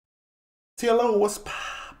TheeLitOne, what's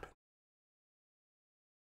poppin'?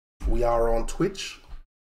 We are on Twitch.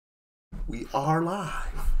 We are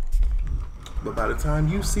live. But by the time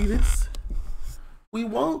you see this, we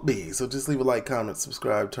won't be. So just leave a like, comment,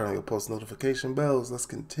 subscribe, turn on your post notification bells. Let's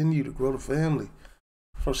continue to grow the family.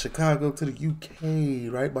 From Chicago to the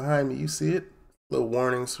UK, right behind me, you see it? Little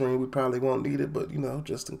warning screen. We probably won't need it, but you know,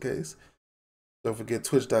 just in case. Don't forget,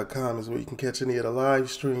 twitch.com is where you can catch any of the live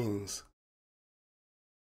streams.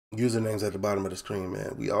 Usernames at the bottom of the screen,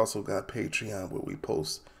 man. We also got Patreon where we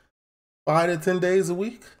post 5 to 10 days a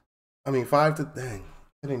week. I mean, 5 to, dang,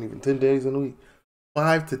 it ain't even 10 days in a week.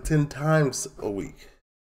 5 to 10 times a week.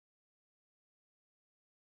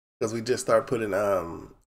 Because we just start putting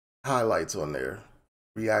highlights on there.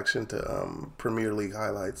 Reaction to Premier League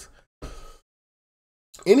highlights.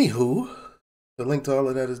 Anywho, the link to all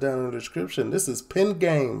of that is down in the description. This is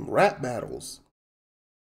PenGame rap battles.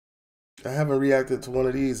 I haven't reacted to one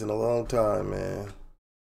of these in a long time, man.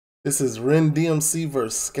 This is REN DMC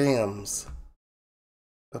versus SKAMZ.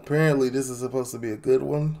 Apparently, this is supposed to be a good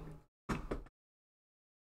one.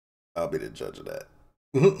 I'll be the judge of that.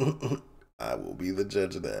 I will be the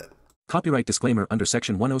judge of that. Copyright disclaimer: under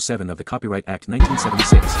Section 107 of the Copyright Act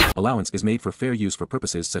 1976, allowance is made for fair use for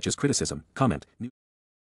purposes such as criticism, comment.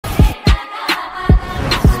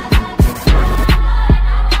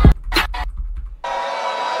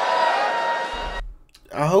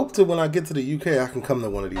 I hope to, when I get to the UK, I can come to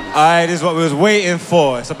one of these. Alright, this is what we was waiting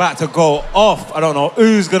for. It's about to go off. I don't know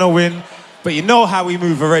who's gonna win, but you know how we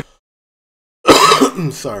move already.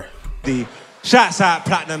 Sorry. The shouts out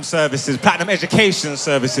Platinum Services, Platinum Education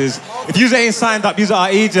Services. If you ain't signed up, you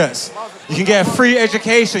are idiots. You can get a free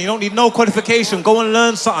education. You don't need no qualification. Go and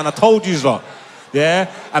learn something. I told you lot.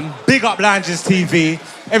 Yeah? And big up Langes TV.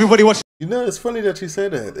 Everybody watching. You know, it's funny that you say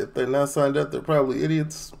that. If they're not signed up, they're probably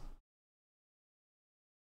idiots.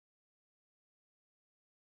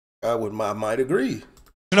 I might agree.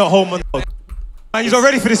 You know, home man, you all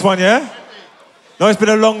ready for this one, yeah? No, it's been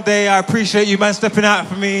a long day. I appreciate you, man, stepping out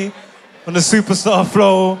for me on the superstar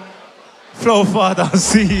flow. Flow, father, I'll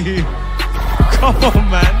see you. Come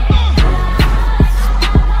on, man.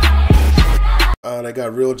 Oh, they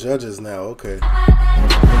got real judges now. Okay. All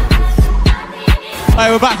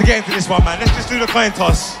right, we're about to get into this one, man. Let's just do the coin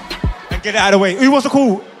toss and get it out of the way. Who wants to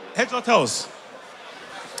call? Heads or tails?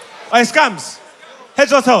 All right, SKAMZ.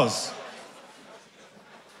 Heads or tails?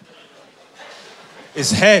 It's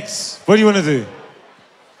heads. What do you want to do?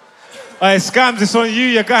 All right, SKAMZ, it's on you.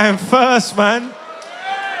 You're going first, man.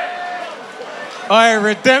 All right,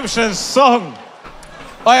 redemption song.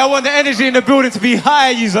 All right, I want the energy in the building to be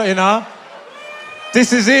high, you know.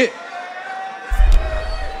 This is it.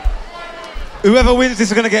 Whoever wins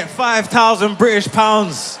this is going to get 5,000 British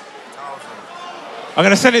pounds. I'm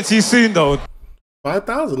going to send it to you soon, though.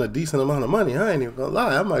 5,000, a decent amount of money. I ain't even gonna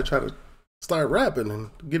lie. I might try to start rapping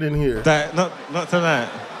and get in here. Not tonight.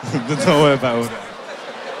 Don't worry about all that.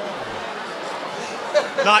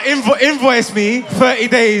 Now, invoice me 30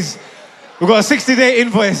 days. We've got a 60-day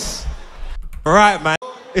invoice. All right, man.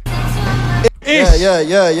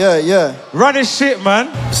 Yeah. Run this shit,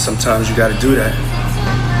 man. Sometimes you gotta do that.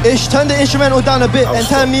 Ish, turn the instrumental down a bit and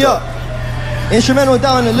turn me up. Instrumental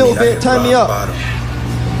down a little bit, turn me up. But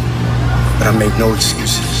I make no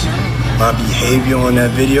excuses. My behavior on that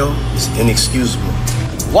video is inexcusable.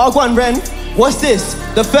 Wagwan, Ren, what's this?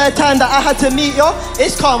 The third time that I had to meet you?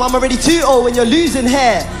 It's calm, I'm already 2-0 when you're losing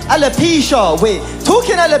hair. Alopecia, wait,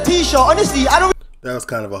 talking alopecia, honestly, I don't... That was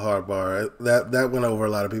kind of a hard bar. That went over a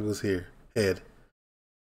lot of people's head.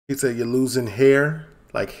 He said you're losing hair,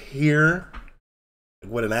 like here,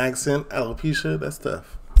 with an accent. Alopecia, that's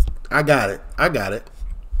tough. I got it.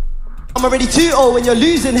 I'm already 2-0 when you're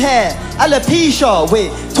losing hair. Alopecia,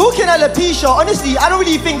 wait, talking alopecia, honestly, I don't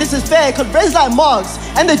really think this is fair, cause Red's like Marks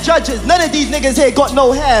and the judges, none of these niggas here got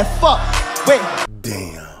no hair, fuck, wait.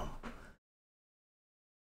 Damn.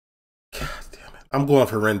 God damn it. I'm going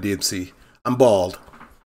for REN DMC. I'm bald.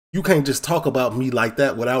 You can't just talk about me like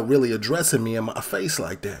that without really addressing me in my face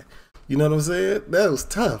like that. You know what I'm saying? That was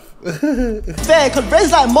tough. Fair, cause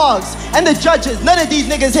Red's like Marks and the judges, none of these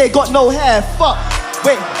niggas here got no hair, fuck,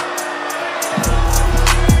 wait.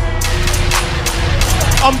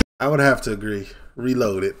 I would have to agree.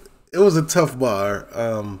 Reload it. It was a tough bar.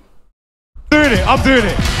 I'm doing it.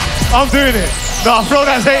 No, bro,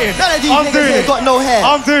 that's hating. None of these niggas here got no hair.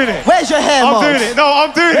 I'm doing it. Where's your hair, I'm doing it. No,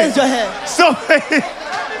 I'm doing it. Where's your hair? Stop it.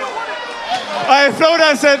 Alright,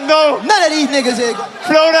 Flowdown said no. None of these niggas here got...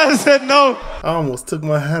 Flowdown said no. I almost took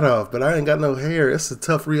my hat off, but I ain't got no hair. It's a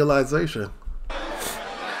tough realization.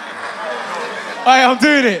 Hey, I'm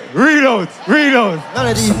doing it. Reload, reload. None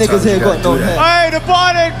of these niggas here got no hair. Hey, the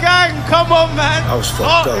Barnet gang, come on, man. I was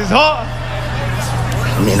fucked up. It's hot.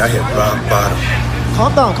 I mean, I hit rock bottom,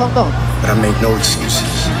 Calm down, calm down. but I make no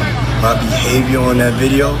excuses. My behavior on that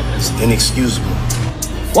video is inexcusable.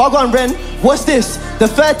 Wagwan Ren, what's this? The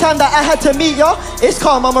third time that I had to meet ya? It's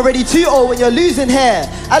calm, I'm already 2-0 when you're losing hair.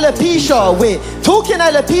 Alopecia, wait, talking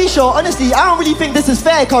alopecia, honestly, I don't really think this is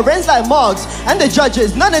fair, cause Ren's like Marks and the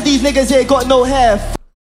judges, none of these niggas here got no hair.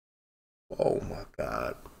 Oh my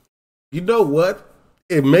God. You know what?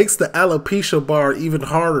 It makes the alopecia bar even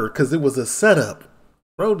harder because it was a setup.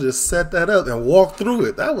 Bro just set that up and walked through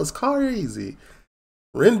it. That was crazy.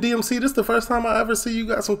 REN DMC, this is the first time I ever see you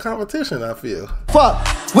got some competition, I feel. Fuck,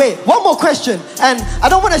 wait, one more question, and I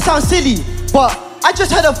don't want to sound silly, but I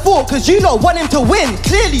just had a thought, cause you lot want him to win,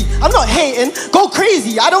 clearly. I'm not hating, go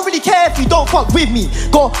crazy, I don't really care if you don't fuck with me.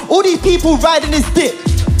 Got all these people riding his dick.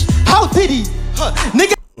 How did he?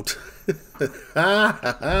 Nigga.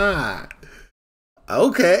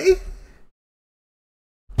 Okay.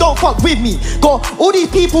 Don't fuck with me. Got all these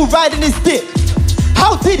people riding his dick.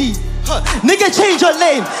 How did he? Nigga, change your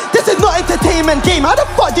lane. This is not entertainment game. How the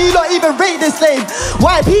fuck do you not even rate this lane?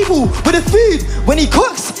 White people with the food when he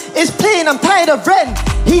cooks is plain. I'm tired of Ren.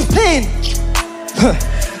 He's plain.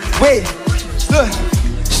 Wait.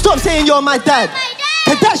 Stop saying you're my dad.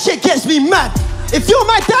 Cause that shit gets me mad. If you're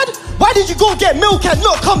my dad, why did you go get milk and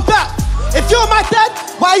not come back? If you're my dad,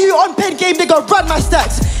 why are you on PenGame, nigga? Run my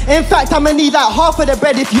stats. In fact, I'ma need like half of the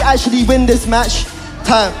bread if you actually win this match.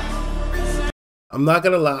 Time. I'm not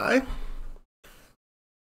gonna lie.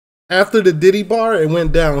 After the Diddy bar, it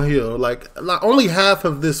went downhill. Like only half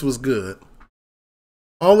of this was good.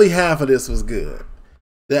 Only half of this was good.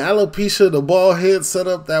 The alopecia, the bald head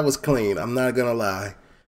setup, that was clean. I'm not gonna lie.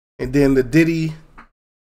 And then the Diddy,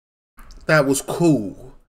 that was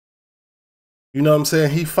cool. You know what I'm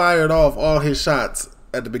saying? He fired off all his shots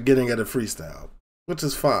at the beginning of the freestyle, which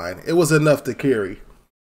is fine. It was enough to carry.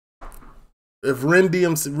 If REN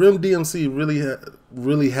DMC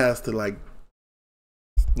really has to like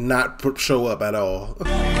not show up at all.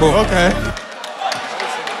 Cool. Okay.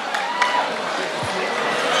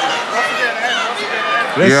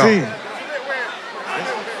 Let's see.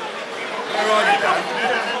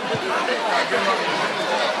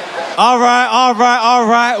 All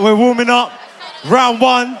right. We're warming up. Round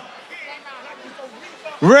one.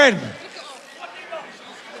 Ren.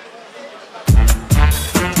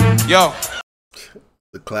 Yo.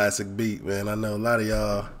 The classic beat, man. I know a lot of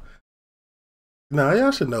y'all. Nah,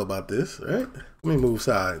 y'all should know about this, right? Let me move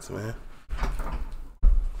sides, man.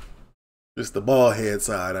 Just the bald head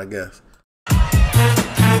side, I guess.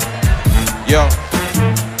 Yo.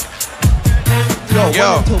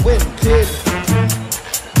 Yo. To win, kid.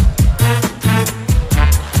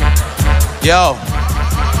 Yo.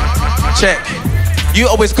 Check. You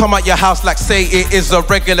always come out your house like say it is a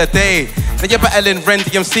regular day. Now you're battling REN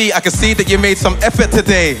DMC, I can see that you made some effort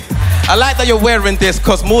today. I like that you're wearing this,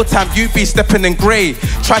 cause more time you be stepping in grey.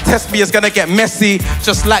 Try test me, it's gonna get messy,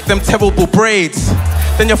 just like them terrible braids.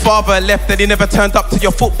 Then your father left and he never turned up to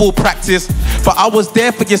your football practice. But I was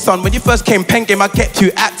there for your son, when you first came PenGame I kept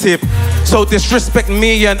you active. So disrespect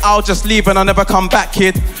me and I'll just leave and I'll never come back,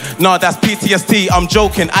 kid. Nah, that's PTSD, I'm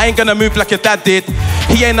joking, I ain't gonna move like your dad did.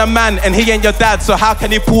 He ain't a man and he ain't your dad, so how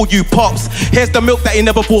can he pull you pops? Here's the milk that he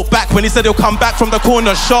never brought back when he said he'll come back from the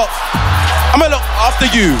corner shop. I'ma look after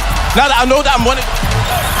you, now that I know that I'm wanting.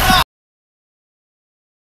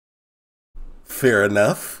 Fair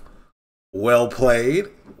enough. Well played,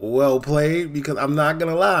 because I'm not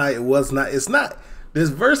gonna lie, it's not, this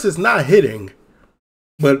verse is not hitting,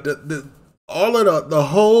 but all of the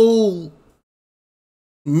whole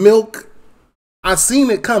milk, I seen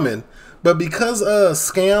it coming, but because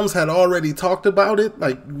SKAMZ had already talked about it,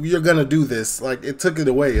 like, you're gonna do this, like, it took it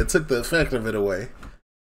away, it took the effect of it away.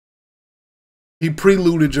 He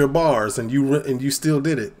preluded your bars and you still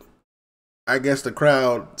did it. I guess the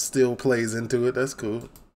crowd still plays into it, that's cool.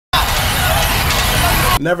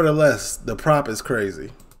 Nevertheless, the prop is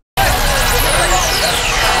crazy.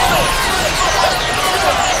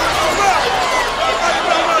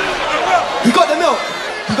 You got the milk.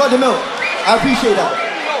 You got the milk. I appreciate that.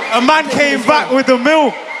 A man came back with the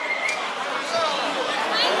milk.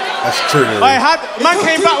 That's true. Man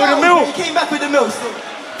came back with the milk. He came back with the milk.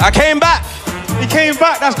 I came back. He came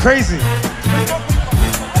back, that's crazy.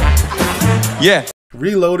 Yeah.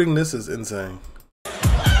 Reloading this is insane.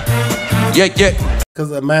 Yeah.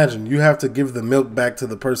 Because imagine, you have to give the milk back to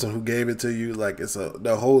the person who gave it to you. Like, it's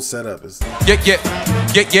the whole setup is... Yeah.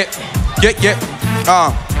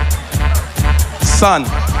 Son.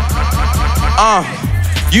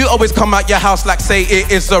 You always come out your house like say it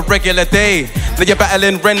is a regular day. That you're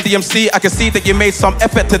battling REN DMC, I can see that you made some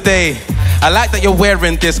effort today. I like that you're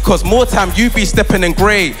wearing this, cause more time you be stepping in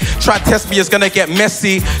grey. Try to test me, it's gonna get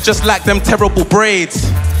messy, just like them terrible braids.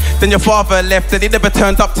 Then your father left and he never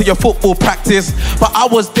turned up to your football practice. But I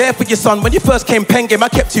was there for your son when you first came PenGame, I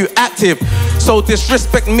kept you active. So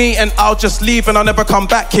disrespect me and I'll just leave and I'll never come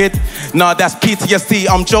back, kid. Nah, that's PTSD,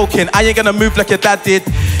 I'm joking. I ain't gonna move like your dad did.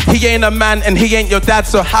 He ain't a man and he ain't your dad,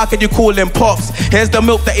 so how can you call him pops? Here's the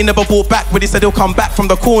milk that he never bought back when he said he'll come back from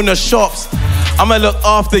the corner shops. I'ma look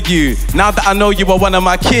after you, now that I know you are one of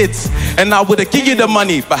my kids. And I would've given you the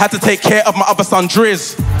money, but had to take care of my other son,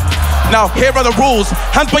 Driz. Now, here are the rules.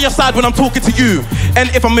 Hands by your side when I'm talking to you. And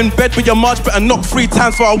if I'm in bed with your march, better knock 3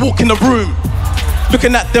 times before I walk in the room.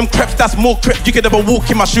 Looking at them creps, that's more crep. You could never walk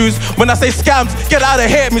in my shoes. When I say SKAMZ, get out of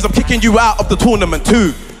here, it means I'm kicking you out of the tournament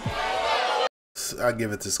too. I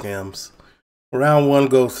give it to SKAMZ. Round 1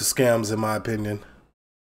 goes to SKAMZ in my opinion.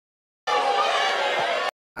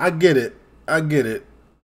 I get it. I get it.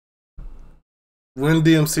 REN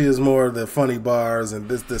DMC is more of the funny bars and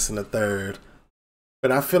this, and the third.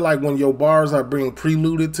 But I feel like when your bars are being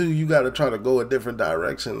preluded to, you got to try to go a different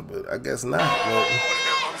direction. But I guess not. Well,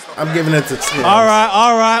 I'm giving it to SKAMZ. All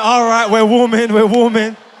right. We're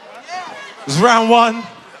warming. It's round 1.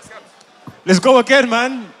 Let's go again,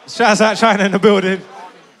 man. Shouts out China in the building.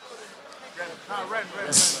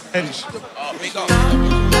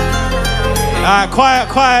 All right,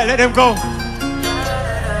 quiet, let them go.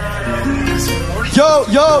 Yo.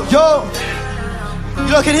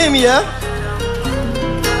 You lot can hear me, yeah?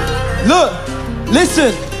 Look,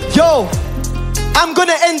 listen, yo. I'm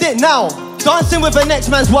gonna end it now. Dancing with the next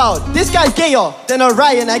man's wild. This guy's gayer than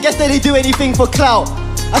Orion. I guess that they do anything for clout.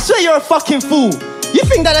 I swear you're a fucking fool. You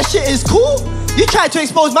think that shit is cool? You tried to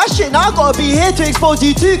expose my shit, now I gotta be here to expose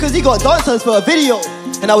you too, cause he got dancers for a video.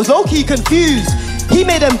 And I was low-key confused. He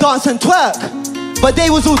made them dance and twerk, but they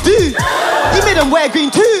was all dudes. He made them wear green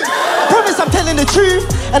too. I promise I'm telling the truth,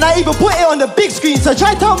 and I even put it on the big screen, so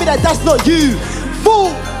try to tell me that that's not you.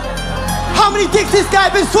 Fool! How many dicks this guy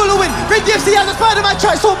been swallowing? REN DMC has a Spider-Man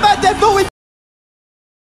track so bad they're blowing.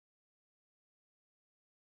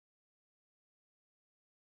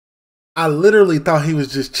 I literally thought he was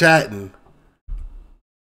just chatting.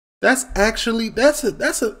 That's actually that's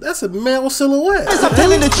a male silhouette. I'm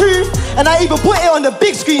telling the truth, and I even put it on the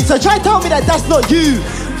big screen, so try to tell me that that's not you.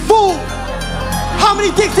 Fool! How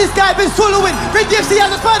many dicks this guy been swallowing? REN DMC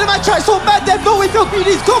has a Spider-Man track so bad they're blowing your green,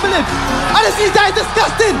 he's gobbling. Honestly, that is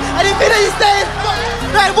disgusting. And if it is saying,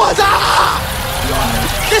 man, what's up?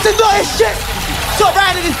 This is not his shit. Stop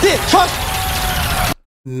riding his dick, trust.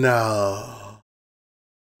 No.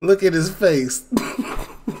 Look at his face.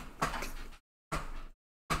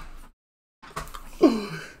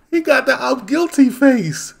 He got the I'm guilty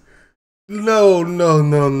face. No.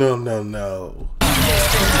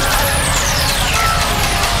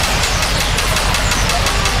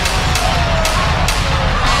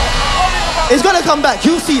 It's gonna come back,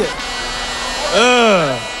 you'll see it.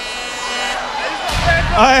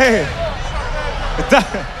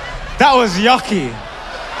 That was yucky.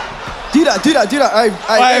 Do that.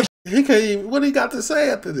 He can't even, what he got to say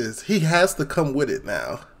after this? He has to come with it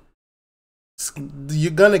now.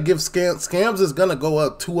 You're gonna give SKAMZ is gonna go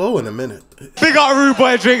up 2-0 in a minute. Big up Rude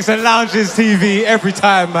Boy Drinks and Lounges TV every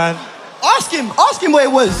time, man. Ask him what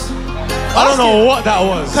it was. I don't know what that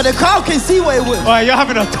was. Cause the crowd can see what it was. Alright, you're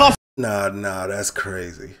having a tough. Nah, that's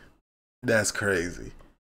crazy. That's crazy.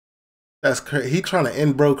 He trying to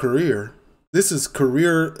end bro career. This is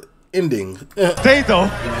career ending. They though.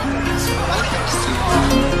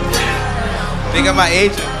 Big up my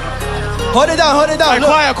agent. Hold it down.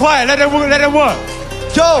 Right, quiet. Let them work.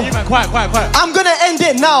 Yo, Quiet. I'm gonna end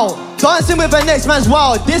it now. Dancing with the next man's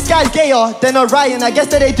wild. This guy's gayer than Orion. I guess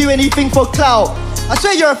that they do anything for clout. I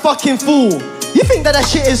swear you're a fucking fool. You think that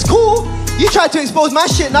shit is cool? You tried to expose my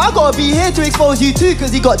shit, now I gotta be here to expose you too,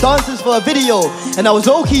 cause he got dancers for a video. And I was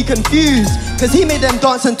low-key confused, cause he made them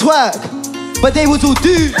dance and twerk, but they was all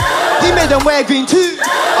dudes. He made them wear green too.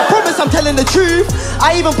 I promise I'm telling the truth.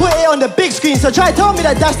 I even put it on the big screen, so try to tell me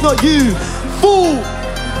that that's not you. Fool!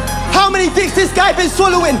 How many dicks this guy been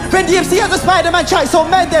swallowing? REN DMC has a Spider-Man track, so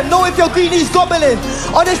man them know if your green he's gobbling.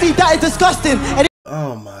 Honestly, that is disgusting. And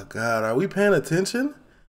oh my God, are we paying attention?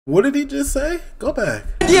 What did he just say? Go back.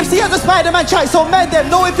 DMC has a Spider-Man track, so man them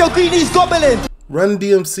know if your green he's gobbling. REN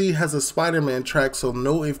DMC has a Spider-Man track, so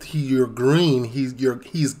know if you're green,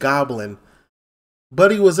 he's gobbling.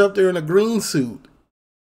 Buddy was up there in a green suit.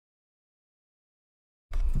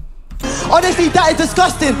 Honestly, that is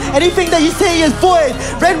disgusting. Anything that you say is void.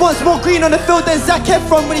 Ren wants more green on the field than Zac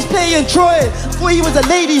Efron when he's playing Troy. Thought he was a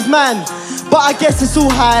ladies' man, but I guess it's all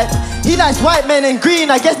hype. He likes white men and green,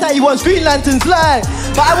 I guess that he wants Green Lantern's light.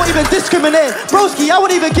 But I won't even discriminate. Broski, I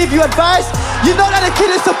won't even give you advice. You know that the kid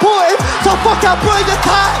is supportive, so fuck out, bro, your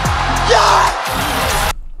time. Yeah!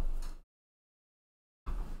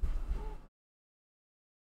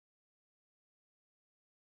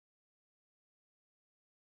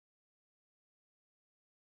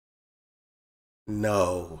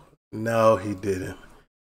 No, he didn't.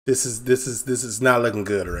 This is not looking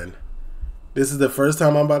good, Ren. This is the first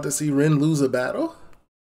time I'm about to see Ren lose a battle.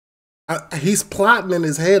 He's plotting in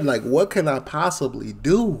his head like, what can I possibly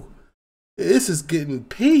do? This is getting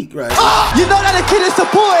peak right now. You know that the kid is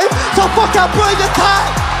supportive, so fuck out, bro, your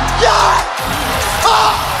time. Yeah!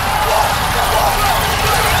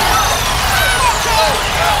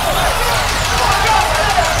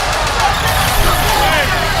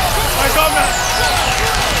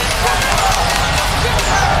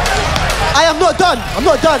 I am not done. I'm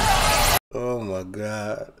not done. Oh my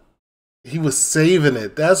God. He was saving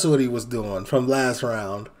it. That's what he was doing from last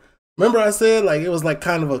round. Remember I said like it was like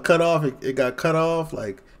kind of a cutoff. It got cut off.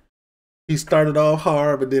 Like he started off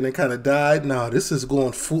hard, but then it kind of died. No, this is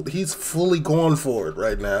going full. He's fully going for it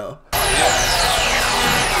right now.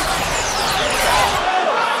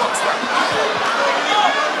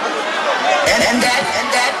 And that.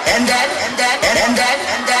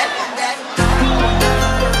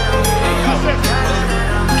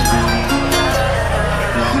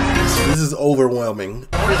 This is overwhelming.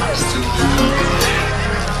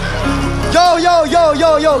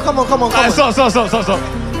 Yo, come on. Stop.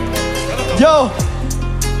 Yo,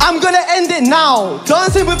 I'm gonna end it now.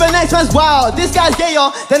 Dancing with the next man's wild. This guy's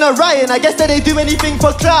gayer than a Ryan. I guess that they do anything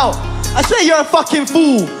for clout. I swear you're a fucking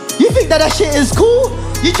fool. You think that shit is cool?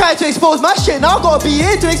 You tried to expose my shit, now I gotta be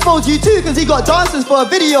here to expose you too, cause he got dancers for a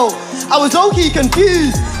video. I was low-key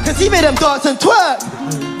confused, cause he made them dance and twerk,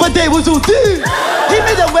 but they was all dudes. He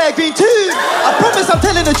made them wear green too. I promise I'm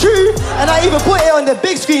telling the truth, and I even put it on the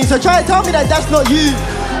big screen, so try to tell me that that's not you.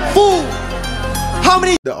 Fool! How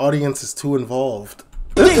many— The audience is too involved.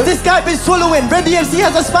 This guy been swallowing. Ren DMC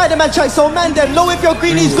has a Spider-Man track, so man them know if your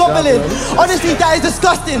greenie's gobbling. Honestly, that is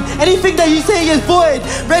disgusting. Anything that you say is void.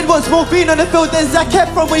 Ren wants more green on the field than Zac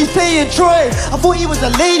Efron when he's playing Troy. I thought he was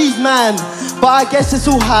a ladies' man, but I guess it's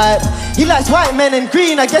all hype. He likes white men and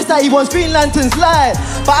green, I guess that he wants Green Lantern's light.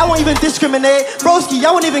 But I won't even discriminate. Broski,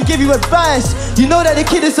 I won't even give you advice. You know that the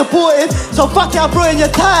kid is supportive, so fuck out, bro, in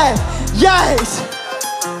your time. Yikes!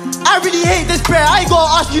 I really hate this prayer. I ain't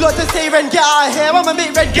gonna ask you lot to say Ren, get out of here. I'ma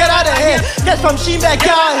make Ren get out of here. Get from Sheenberg,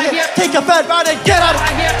 get out of here. Take a third round and get out of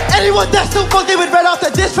here. Anyone that's still fucking with Ren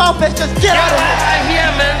after this round, best just get out of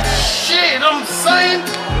here. Man. Shit, I'm saying.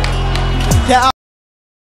 Get out.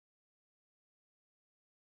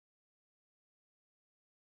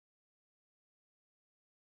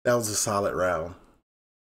 That was a solid round.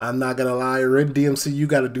 I'm not gonna lie, Ren DMC, you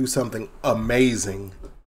gotta do something amazing.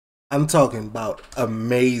 I'm talking about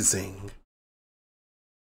amazing.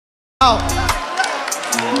 Out.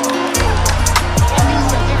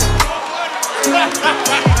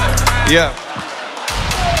 Yeah.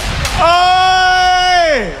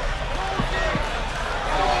 Hey!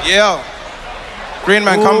 Yeah. Green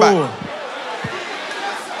man, come back.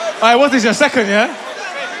 Alright, what is your second, yeah?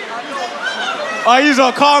 Alright, you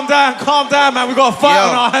lot, calm down, man. We got a fight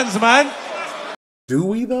on our hands, man. Do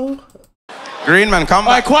we though? Green man, come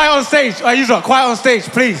back. Alright, quiet on stage. Alright, you lot, quiet on stage,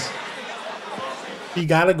 please. He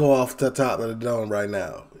gotta go off the top of the dome right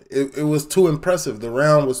now. It was too impressive. The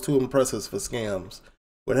round was too impressive for SKAMZ.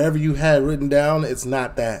 Whatever you had written down, it's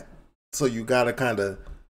not that. So you gotta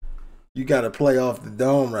play off the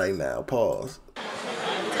dome right now. Pause.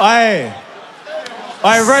 Aye,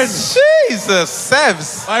 Ren. Jesus,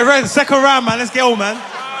 Sevs. Alright, Ren, second round, man. Let's get on, man.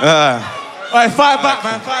 Alright, fight back,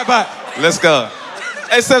 man. Fight back. Let's go.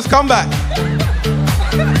 Hey, Sevs, come back.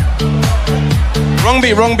 Wrong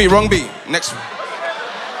beat. Next.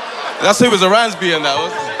 That's who was a Ransby in that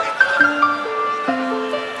was.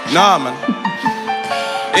 Nah, man.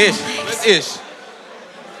 Ish.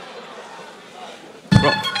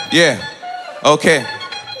 Yeah. Okay.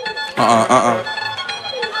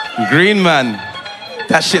 Green man.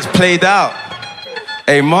 That shit's played out.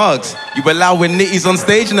 Hey, Mugs, you allowing nitties on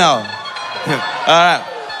stage now. Alright.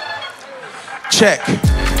 Check.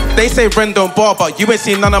 They say Ren don't bar, but you ain't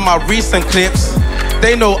seen none of my recent clips.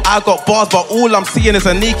 They know I got bars, but all I'm seeing is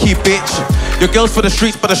a Nikki bitch. Your girl's for the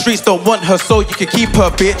streets, but the streets don't want her, so you can keep her,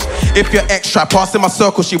 bitch. If your ex try passing my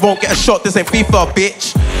circle, she won't get a shot, this ain't FIFA,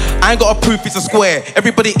 bitch. I ain't got a proof it's a square.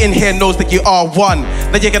 Everybody in here knows that you are one.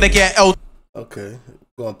 Then you're gonna get L. Okay,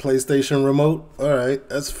 going PlayStation remote. All right,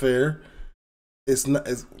 that's fair. It's not.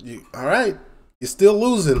 All right. You're still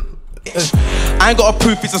losing. I ain't got a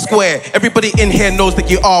proof it's a square. Everybody in here knows that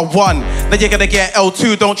you are one. Then you're gonna get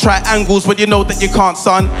L2. Don't try angles when you know that you can't,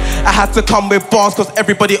 son. I had to come with bars cause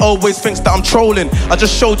everybody always thinks that I'm trolling. I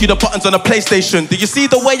just showed you the buttons on the PlayStation. Do you see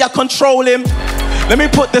the way I control him? Let me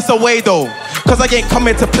put this away though, cause I ain't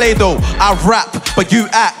coming to play though. I rap, but you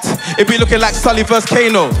act. It be looking like Sully vs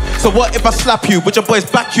Kano. So what if I slap you? Would your boys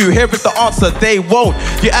back you? Here is the answer, they won't.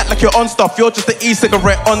 You act like you're on stuff. You're just an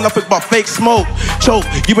e-cigarette on nothing but fake smoke. Choke,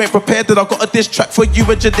 you ain't prepared that I got a diss track for you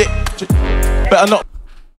and your dick. Better not.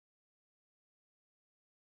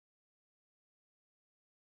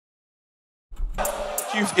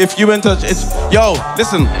 If you enter, it's yo,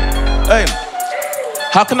 listen, hey.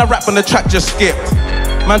 How can I rap when the track just skipped?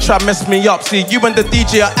 Man try to mess me up. See, you and the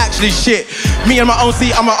DJ are actually shit. Me and my own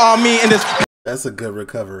seat, I'm an army in this. That's a good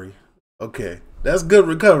recovery. Okay, that's good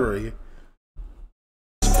recovery.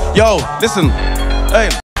 Yo, listen, hey,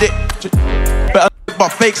 better but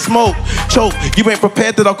fake smoke. Choke, you ain't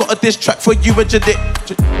prepared that I got a diss track for you and your dick.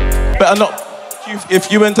 Better not.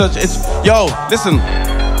 If you enter, it's yo, listen,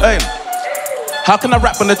 hey. How can I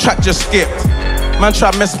rap when the track just skipped? Man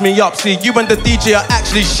try to mess me up. See, you and the DJ are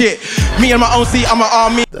actually shit. Me and my own seat, I'm an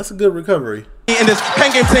army. That's a good recovery. In this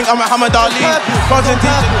PenGame thing, I'm a Muhammad Ali. It was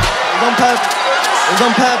on purpose. It was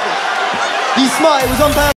on purpose. Be smart, it was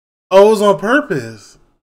on purpose. Oh, it was on purpose.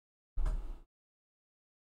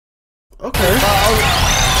 Okay.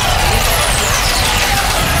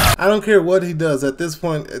 I don't care what he does. At this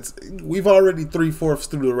point, we've already 3/4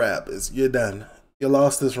 through the rap. You're done. You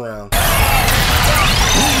lost this round.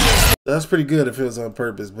 That's pretty good if it was on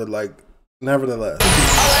purpose, but like, nevertheless.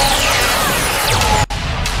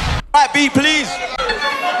 Right, beat, please.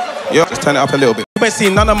 Yo, just turn it up a little bit. You ain't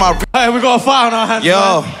seen none of my. Hey, we got a fight on our hands.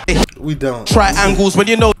 Yo, we don't. Try angles when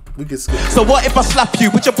you know. We can skip. So what if I slap you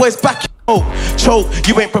with your boys back? Oh, choke,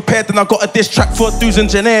 you ain't prepared, then I got a diss track for dudes and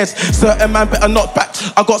engineers. Certain man better not back.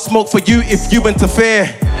 I got smoke for you if you interfere.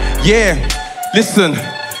 Yeah, listen,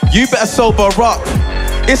 you better sober up.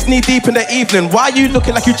 It's knee deep in the evening. Why are you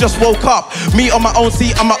looking like you just woke up? Me on my own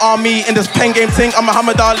seat, I'm an army. In this PenGame thing, I'm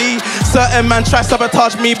Muhammad Ali. Certain man try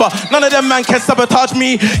sabotage me, but none of them man can sabotage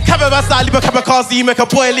me. Kababasali, but Kabakazi, make a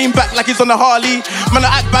boy lean back like he's on a Harley. Man,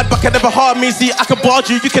 I act bad, but can never harm me. See, I can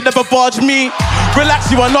barge you can never barge me.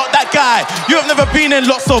 Relax, you are not that guy. You have never been in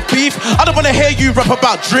lots of beef. I don't want to hear you rap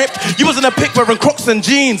about drip. You was in a pic wearing Crocs and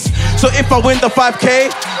jeans. So if I win the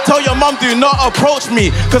 5K, tell your mum do not approach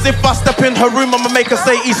me. Cause if I step in her room, I'ma make her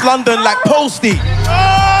say East London like Posty.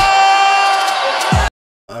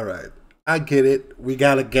 All right, I get it. We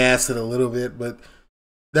gotta gas it a little bit, but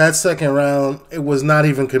that second round, it was not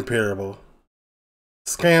even comparable.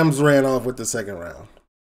 SKAMZ ran off with the second round.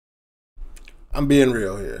 I'm being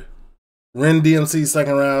real here. REN DMC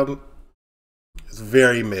second round is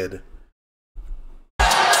very mid.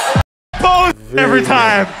 Every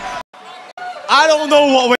time. I don't know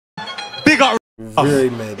what we're big up. Very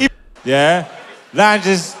mid. Yeah.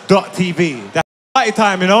 Langes.tv. That's party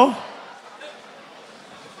time, you know?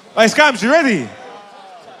 Hey, SKAMZ, you ready?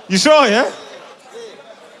 You sure, yeah?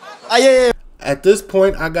 Yeah. At this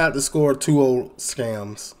point, I got the score 2-0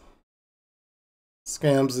 SKAMZ.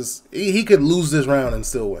 SKAMZ is... He could lose this round and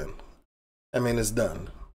still win. I mean, it's done.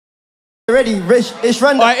 Ready, Rich, it's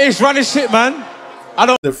run. Alright, it's running shit, man. I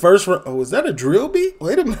don't... The first round... Oh, was that a drill beat?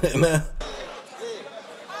 Wait a minute, man.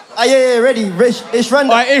 Yeah, ready, Rich, it's run.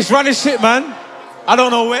 Alright, it's running shit, man. I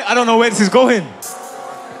don't know where this is going.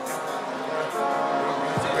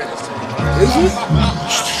 Is it?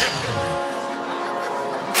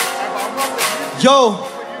 Yo,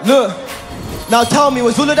 look. Now tell me,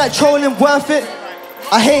 was all of that trolling worth it?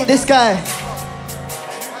 I hate this guy.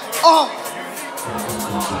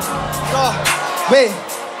 Wait.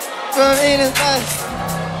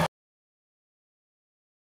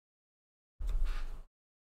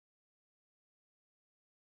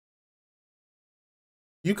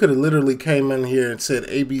 You could have literally came in here and said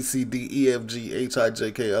A, B, C, D, E, F, G, H, I,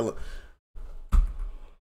 J, K, L.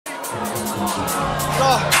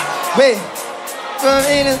 Wait.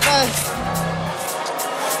 End it.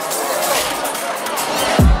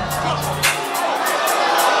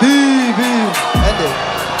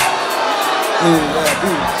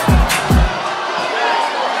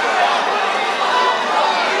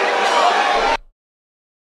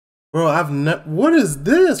 Bro, what is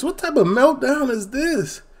this? What type of meltdown is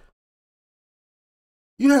this?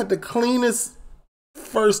 You had the cleanest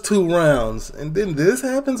first 2 rounds, and then this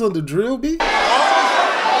happens on the drill beat?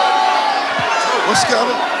 What's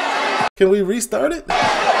going on? Can we restart it?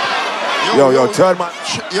 Yo, turn my...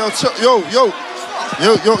 Yo.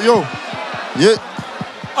 Yeah.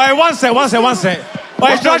 All right, one sec. All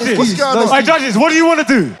right, judges, what do you want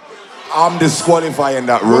to do? I'm disqualifying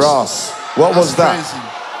that Ross. What was that? Crazy.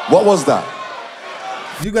 What was that?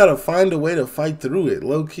 You gotta find a way to fight through it,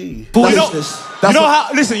 low key. You know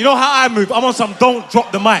how I move. I'm on some don't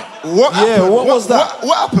drop the mic. What happened? What was that?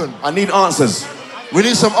 What happened? I need answers. We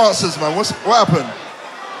need some answers, man. What happened?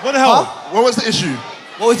 What the hell? What was the issue?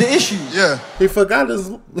 What was the issue? Yeah. He forgot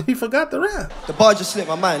the rap. The bar just slipped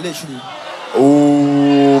my mind, literally.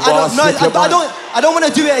 Ooh, I don't want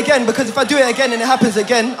to do it again, because if I do it again and it happens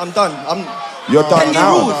again, I'm done. You're done Pending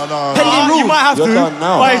now. rules. Pending rules. You might have You're to. done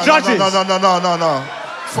now. All right, judges. No.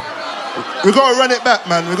 We gotta run it back,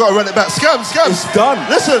 man. We gotta run it back. SKAMZ. It's done.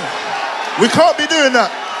 Listen, we can't be doing that.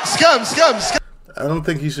 SKAMZ. I don't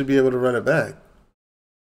think he should be able to run it back.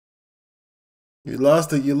 You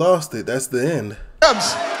lost it. That's the end.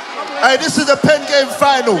 SKAMZ. Hey, this is the PenGame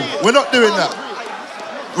final. We're not doing that.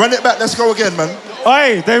 Run it back. Let's go again, man.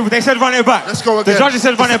 Hey, they said run it back. Let's go again. The judges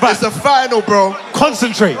said run it back. It's the final, bro.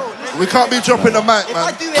 Concentrate. We can't be dropping the mic,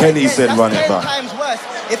 man. Kenny said run it back. Times worse.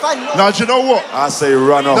 If I know. Now, do you know what? I say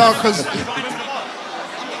run off. No, because...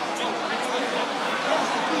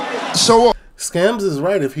 So what? SKAMZ is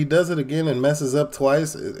right. If he does it again and messes up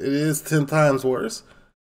twice, it is 10 times worse.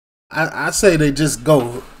 I say they just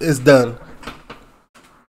go. It's done.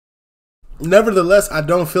 Nevertheless, I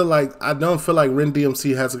don't feel like REN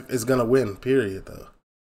DMC is gonna win. Period. Though,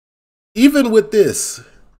 even with this,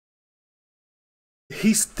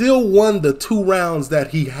 he still won the 2 rounds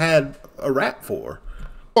that he had a rap for.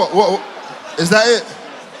 What? Is that it?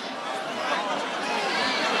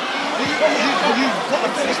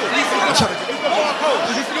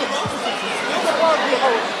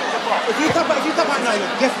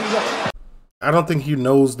 I don't think he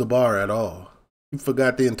knows the bar at all. He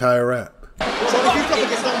forgot the entire rap.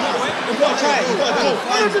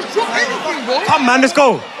 Come, man, let's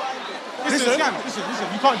go. Listen, you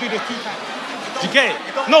can't do this 2 times. Do you get it?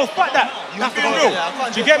 No, fuck that. You have to go real.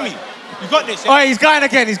 Do you get me? You got this. All right, he's going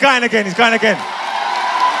again.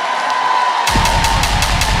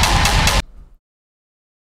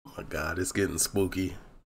 Oh my God, it's getting spooky.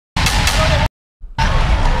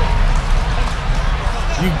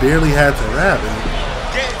 You barely had to rap.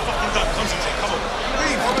 Get it fucking done. Concentrate. Come on.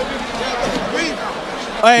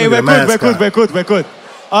 Hey, we're good.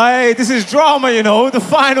 Hey, this is drama, you know. The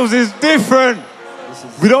finals is different.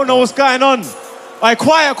 We don't know what's going on. Hey,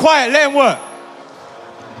 quiet. Let him work.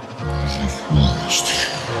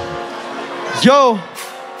 Yo.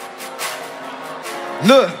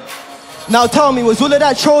 Look. Now tell me, was all of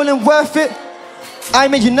that trolling worth it? I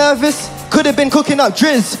made you nervous? Could have been cooking up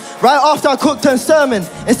drizz right after I cooked her sermon.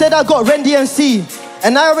 Instead I got REN DMC,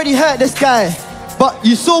 and I already hurt this guy. But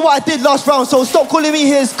you saw what I did last round, so stop calling me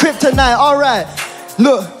his kryptonite. Alright,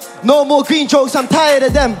 look, no more green jokes, I'm tired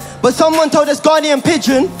of them. But someone told us Ghanaian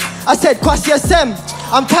pigeon, I said Kwasi Asem.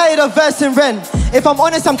 I'm tired of versing Ren. If I'm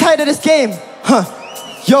honest, I'm tired of this game.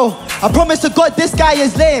 Yo, I promise to God this guy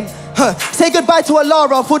is lame. Say goodbye to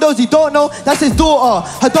Alara. For those who don't know, that's his daughter.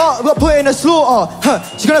 Her daughter got put in a slaughter.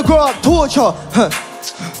 She's gonna grow up torture.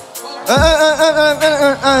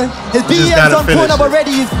 His DM's on porn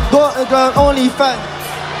already. His daughter only fan.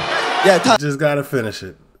 Yeah, just gotta finish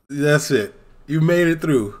it. That's it. You made it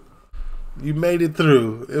through. You made it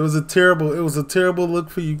through. It was a terrible look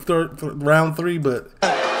for you round 3, but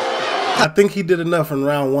I think he did enough in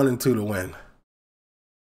round 1 and 2 to win.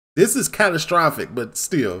 This is catastrophic, but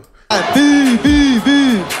still. Boo.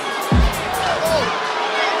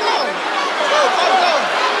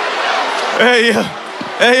 Hey yo.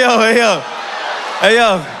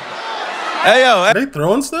 Are they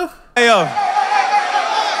throwing stuff? Hey yo.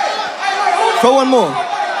 Throw one more.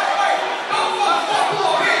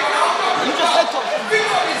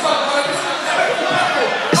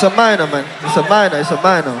 It's a minor, man. It's a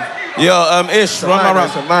minor. Yo, Ish, run my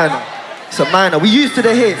round. It's a minor. We used to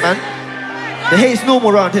the hate, man. The hate's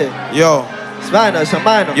normal around here. Yo. It's minor.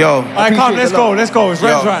 Yo. Alright, come, let's go. It's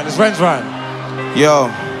Ren's round. Yo.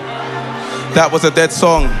 That was a dead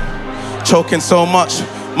song. Choking so much.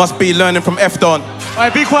 Must be learning from F-Don.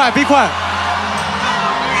 Alright, be quiet.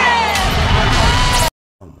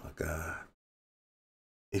 Oh my God.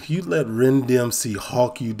 If you let REN DMC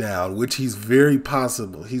hawk you down, which he's very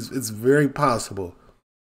possible. It's very possible.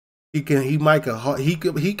 He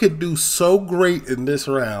could do so great in this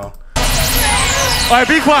round. All right,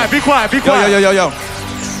 be quiet. Yo.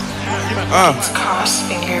 Cross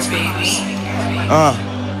finger, baby.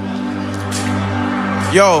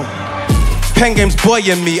 Yo, PenGame's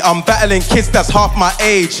boying me. I'm battling kids that's half my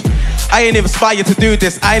age. I ain't inspired to do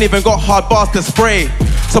this. I ain't even got hard bars to spray.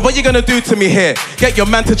 So what you gonna do to me here? Get your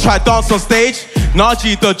man to try dance on stage?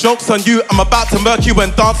 Najee, the joke's on you. I'm about to murk you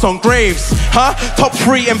and dance on graves. Huh? Top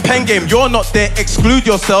 3 in PenGame. You're not there, exclude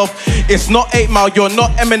yourself. It's not 8 Mile, you're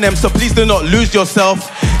not Eminem, so please do not lose yourself.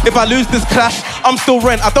 If I lose this clash, I'm still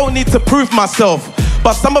Ren. I don't need to prove myself.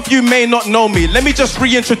 But some of you may not know me. Let me just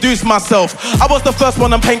reintroduce myself. I was the first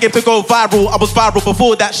one on PenGame to go viral. I was viral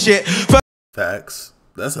before that shit. Facts.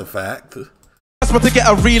 That's a fact. To get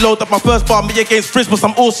a reload of my first bar, me against Frizz was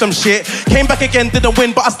some awesome shit. Came back again, didn't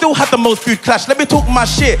win, but I still had the most food clash. Let me talk my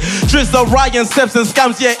shit. Drizzer, Ryan, SKAMZ and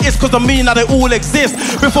SKAMZ, yeah, it's cause of me now they all exist.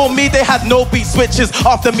 Before me, they had no beat switches.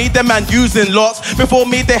 After me, them man using lots. Before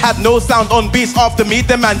me, they had no sound on beats. After me,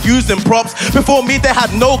 them man using props. Before me, they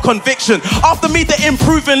had no conviction. After me, they're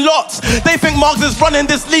improving lots. They think Marks is running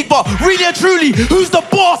this league, but really and truly, who's the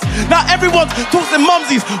boss? Now everyone talks in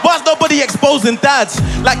mumsies. Why's nobody exposing dads?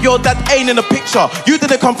 Like your dad ain't in the picture. You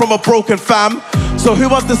didn't come from a broken fam, so who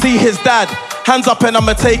wants to see his dad? Hands up and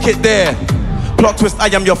I'ma take it there. Plot twist, I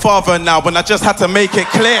am your father now, when I just had to make it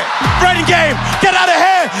clear. REN game, get out of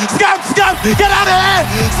here! SKAMZ, get out of here!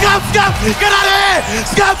 SKAMZ, get out of here!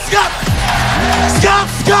 SKAMZ,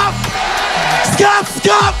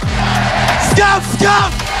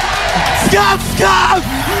 SKAMZ,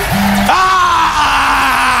 Ah!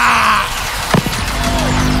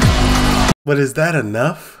 But is that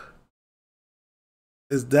enough?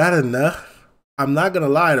 Is that enough? I'm not gonna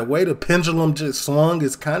lie, the way the pendulum just swung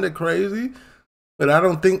is kind of crazy, but I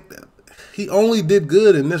don't think he only did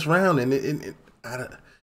good in this round, and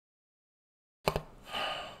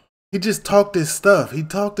he just talked his stuff. He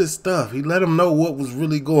talked his stuff. He let him know what was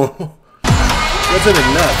really going on. Wasn't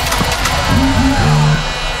enough.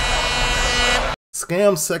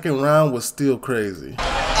 SKAMZ's second round was still crazy.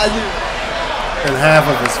 And half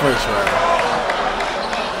of his first round.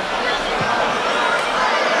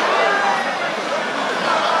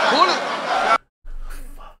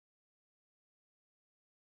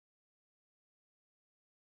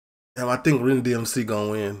 And I think REN DMC gonna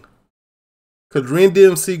win. Cause REN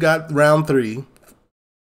DMC got round 3.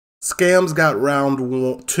 SKAMZ got round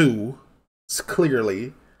 2,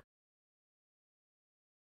 clearly.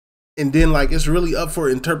 And then like it's really up for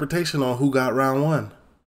interpretation on who got round 1.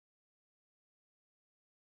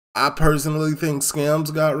 I personally think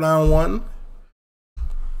SKAMZ got round 1.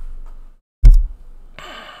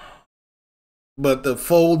 But the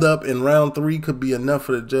fold up in round 3 could be enough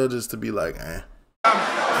for the judges to be like, eh.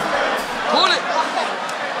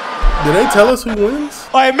 Did they tell us who wins?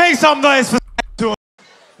 All right, make some noise for I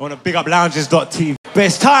want to big up lounges.tv.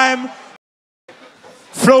 Best time.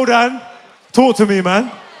 Flowdown, talk to me,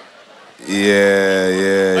 man.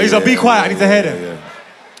 Yeah. He's like, be quiet, I need to hear them. Yeah.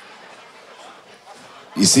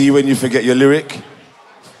 You see, when you forget your lyric,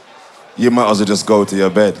 you might as well just go to your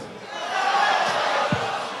bed.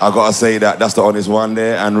 I gotta say that's the honest one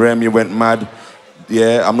there. And Rem, you went mad.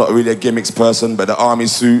 Yeah, I'm not really a gimmicks person, but the army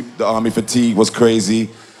suit, the army fatigue was crazy.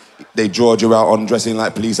 They drawed you out undressing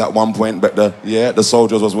like police at one point, but the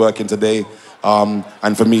soldiers was working today.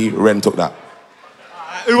 And for me, Ren took that.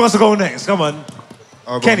 Who wants to go next? Come on.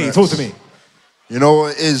 Kenny, next. Talk to me. You know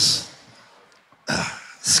what it is?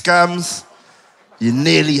 SKAMZ, you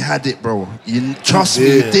nearly had it, bro. Trust me,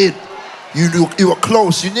 you did. You were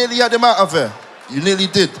close. You nearly had him out of there. You nearly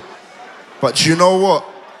did. But you know what?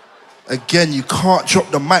 Again, you can't drop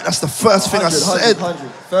the mic. That's the first thing I said.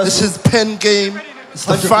 This is PenGame. It's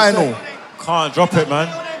the 100%. Final. Can't drop it, man.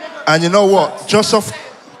 And you know what? Just off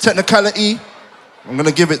technicality, I'm going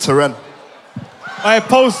to give it to Ren. Hey,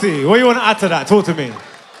 Posty, what do you want to add to that? Talk to me.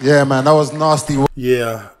 Yeah, man, that was nasty.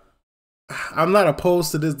 Yeah. I'm not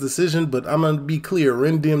opposed to this decision, but I'm going to be clear.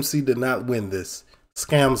 REN DMC did not win this.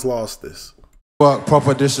 SKAMZ lost this. Work,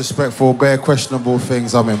 proper disrespectful, bare questionable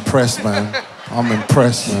things. I'm impressed, man. I'm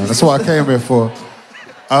impressed, man. That's what I came here for.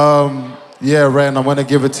 Yeah, Ren, I'm going to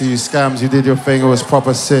give it to you. SKAMZ, you did your thing. It was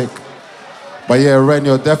proper sick. But yeah, Ren,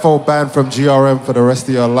 you're defo banned from GRM for the rest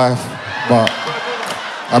of your life. But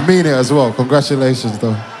I mean it as well. Congratulations,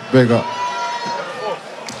 though. Big up.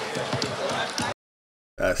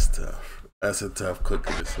 That's tough. That's a tough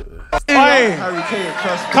cookie to sit. Hey,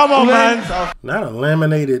 come on, man. Not a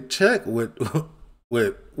laminated check with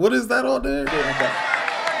what is that all there?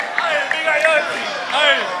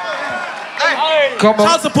 Come on.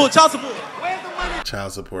 Child support.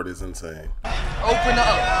 Child support is insane. Open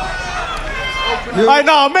up. All right,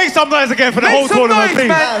 now make some noise again for the whole tournament, please.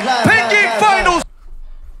 PenGame finals.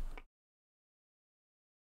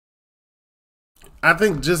 I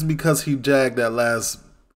think just because he jagged that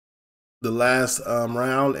the last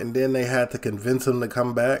round, and then they had to convince him to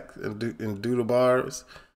come back and do the bars.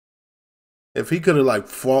 If he could have like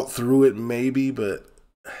fought through it, maybe, but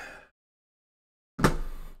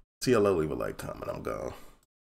TLO, leave a like, comment. I'm gone.